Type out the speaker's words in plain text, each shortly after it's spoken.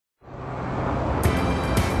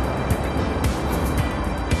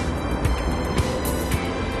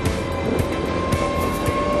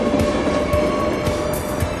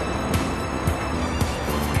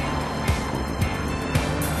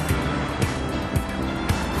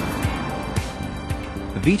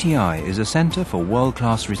VTI is a centre for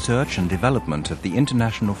world-class research and development at the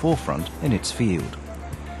international forefront in its field.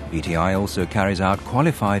 VTI also carries out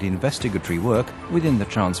qualified investigatory work within the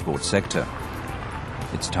transport sector.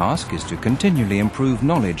 Its task is to continually improve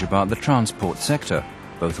knowledge about the transport sector,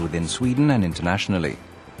 both within Sweden and internationally.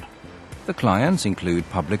 The clients include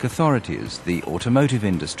public authorities, the automotive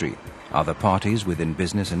industry, other parties within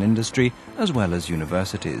business and industry, as well as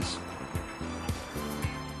universities.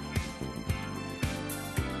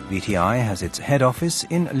 VTI has its head office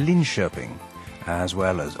in Linköping, as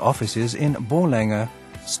well as offices in Borlänge,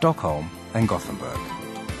 Stockholm and Gothenburg.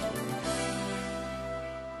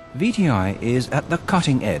 VTI is at the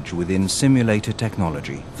cutting edge within simulator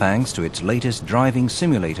technology, thanks to its latest driving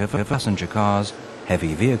simulator for passenger cars,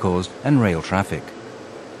 heavy vehicles and rail traffic.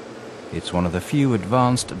 It's one of the few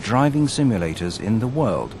advanced driving simulators in the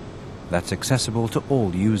world that's accessible to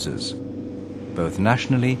all users, both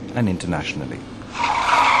nationally and internationally.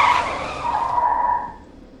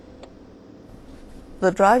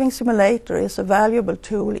 The driving simulator is a valuable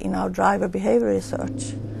tool in our driver behavior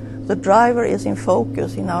research. The driver is in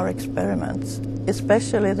focus in our experiments,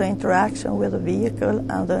 especially the interaction with the vehicle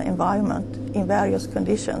and the environment in various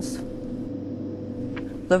conditions.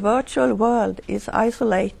 The virtual world is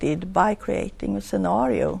isolated by creating a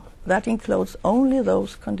scenario that includes only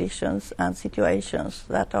those conditions and situations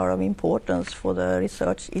that are of importance for the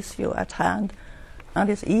research issue at hand and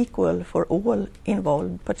is equal for all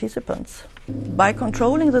involved participants. By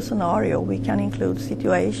controlling the scenario, we can include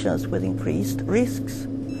situations with increased risks,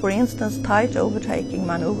 for instance, tight overtaking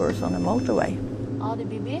maneuvers on a motorway.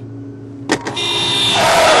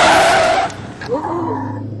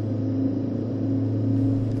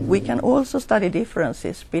 We can also study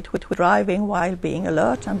differences between driving while being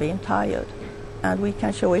alert and being tired, and we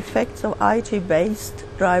can show effects of IT-based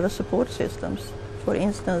driver support systems, for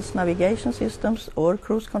instance, navigation systems or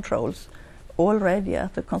cruise controls, already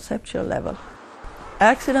at the conceptual level.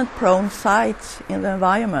 Accident-prone sites in the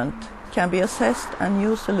environment can be assessed and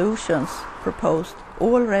new solutions proposed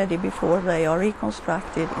already before they are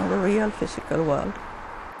reconstructed in the real physical world.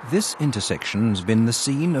 This intersection has been the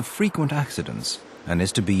scene of frequent accidents and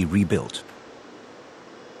is to be rebuilt.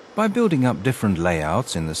 By building up different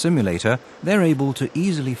layouts in the simulator, they're able to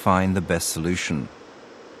easily find the best solution.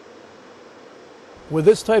 With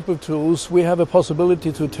this type of tools, we have a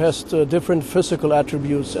possibility to test different physical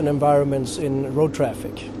attributes and environments in road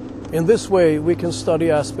traffic. In this way, we can study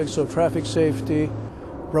aspects of traffic safety,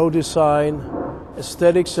 road design,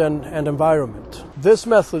 aesthetics and environment. This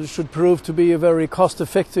method should prove to be a very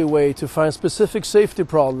cost-effective way to find specific safety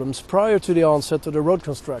problems prior to the onset of the road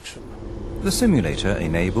construction. The simulator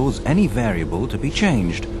enables any variable to be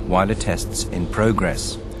changed while a test's in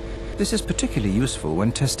progress. This is particularly useful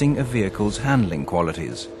when testing a vehicle's handling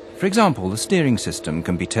qualities. For example, the steering system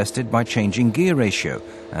can be tested by changing gear ratio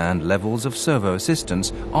and levels of servo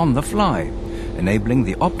assistance on the fly, enabling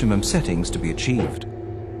the optimum settings to be achieved.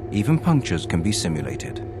 Even punctures can be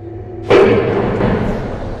simulated.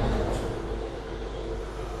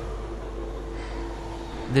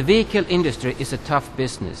 The vehicle industry is a tough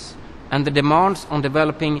business, and the demands on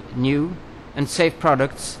developing new and safe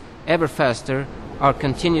products ever faster are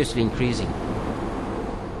continuously increasing.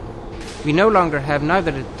 We no longer have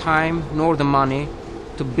neither the time nor the money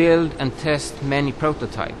to build and test many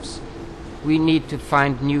prototypes. We need to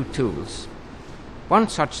find new tools. One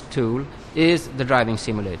such tool is the driving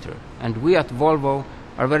simulator, and we at Volvo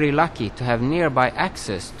are very lucky to have nearby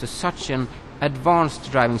access to such an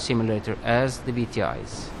advanced driving simulator as the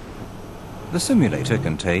VTIs. The simulator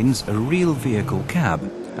contains a real vehicle cab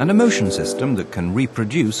and a motion system that can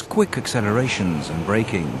reproduce quick accelerations and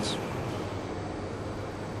brakings.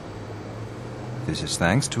 This is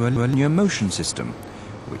thanks to a linear motion system,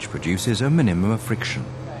 which produces a minimum of friction.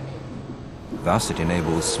 Thus it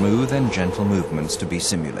enables smooth and gentle movements to be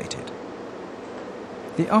simulated.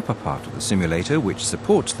 The upper part of the simulator, which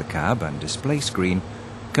supports the cab and display screen,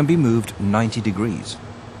 can be moved 90 degrees.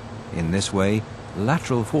 In this way,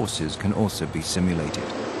 lateral forces can also be simulated.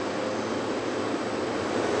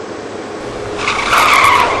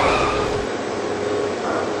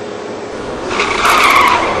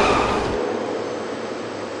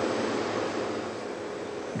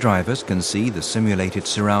 Drivers can see the simulated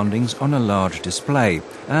surroundings on a large display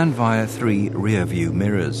and via 3 rear-view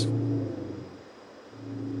mirrors.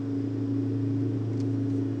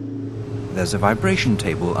 There's a vibration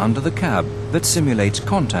table under the cab that simulates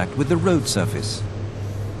contact with the road surface.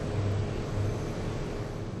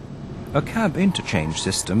 A cab interchange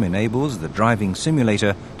system enables the driving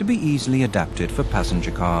simulator to be easily adapted for passenger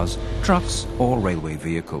cars, trucks or railway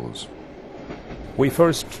vehicles. We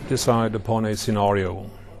first decide upon a scenario,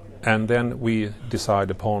 and then we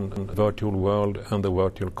decide upon the virtual world and the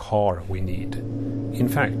virtual car we need. In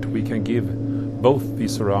fact, we can give both the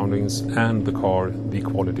surroundings and the car the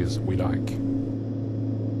qualities we like.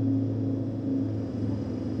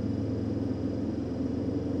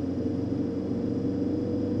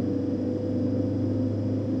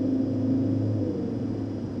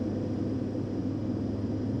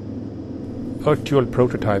 Virtual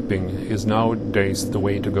prototyping is nowadays the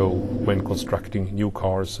way to go when constructing new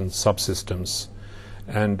cars and subsystems,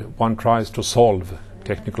 and one tries to solve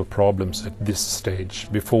technical problems at this stage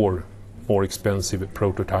before more expensive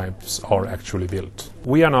prototypes are actually built.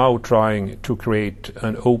 We are now trying to create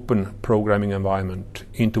an open programming environment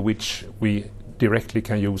into which we directly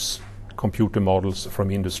can use computer models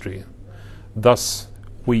from industry. Thus,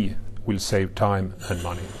 we will save time and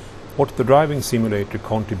money. What the driving simulator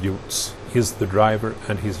contributes is the driver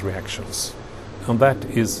and his reactions. And that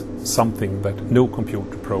is something that no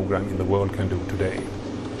computer program in the world can do today.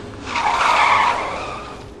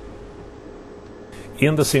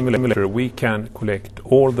 In the simulator we can collect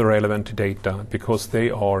all the relevant data because they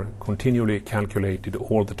are continually calculated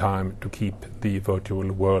all the time to keep the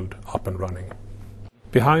virtual world up and running.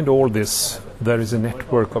 Behind all this there is a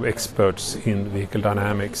network of experts in vehicle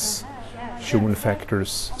dynamics, human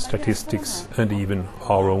factors, statistics, and even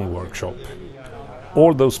our own workshop.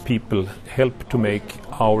 All those people help to make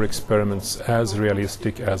our experiments as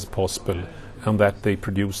realistic as possible, and that they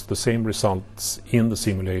produce the same results in the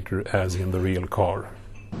simulator as in the real car.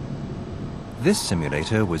 This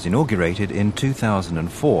simulator was inaugurated in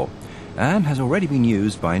 2004 and has already been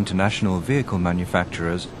used by international vehicle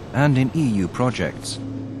manufacturers and in EU projects.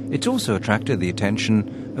 It's also attracted the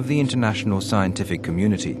attention of the international scientific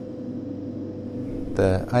community.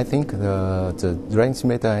 I think the driving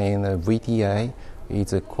simulator in VTI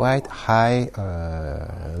is a quite high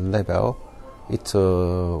level. It's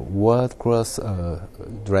a world-class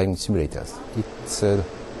driving simulators. It's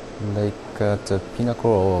like the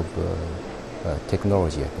pinnacle of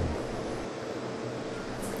technology, I think.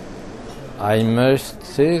 I must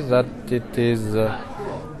say that it is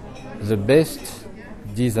the best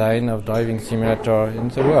design of driving simulator in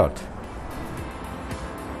the world.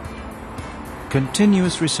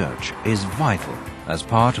 Continuous research is vital as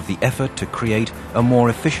part of the effort to create a more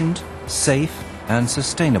efficient, safe and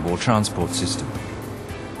sustainable transport system.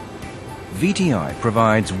 VTI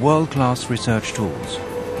provides world-class research tools.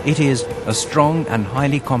 It is a strong and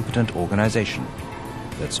highly competent organization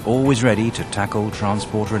that's always ready to tackle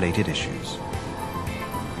transport-related issues.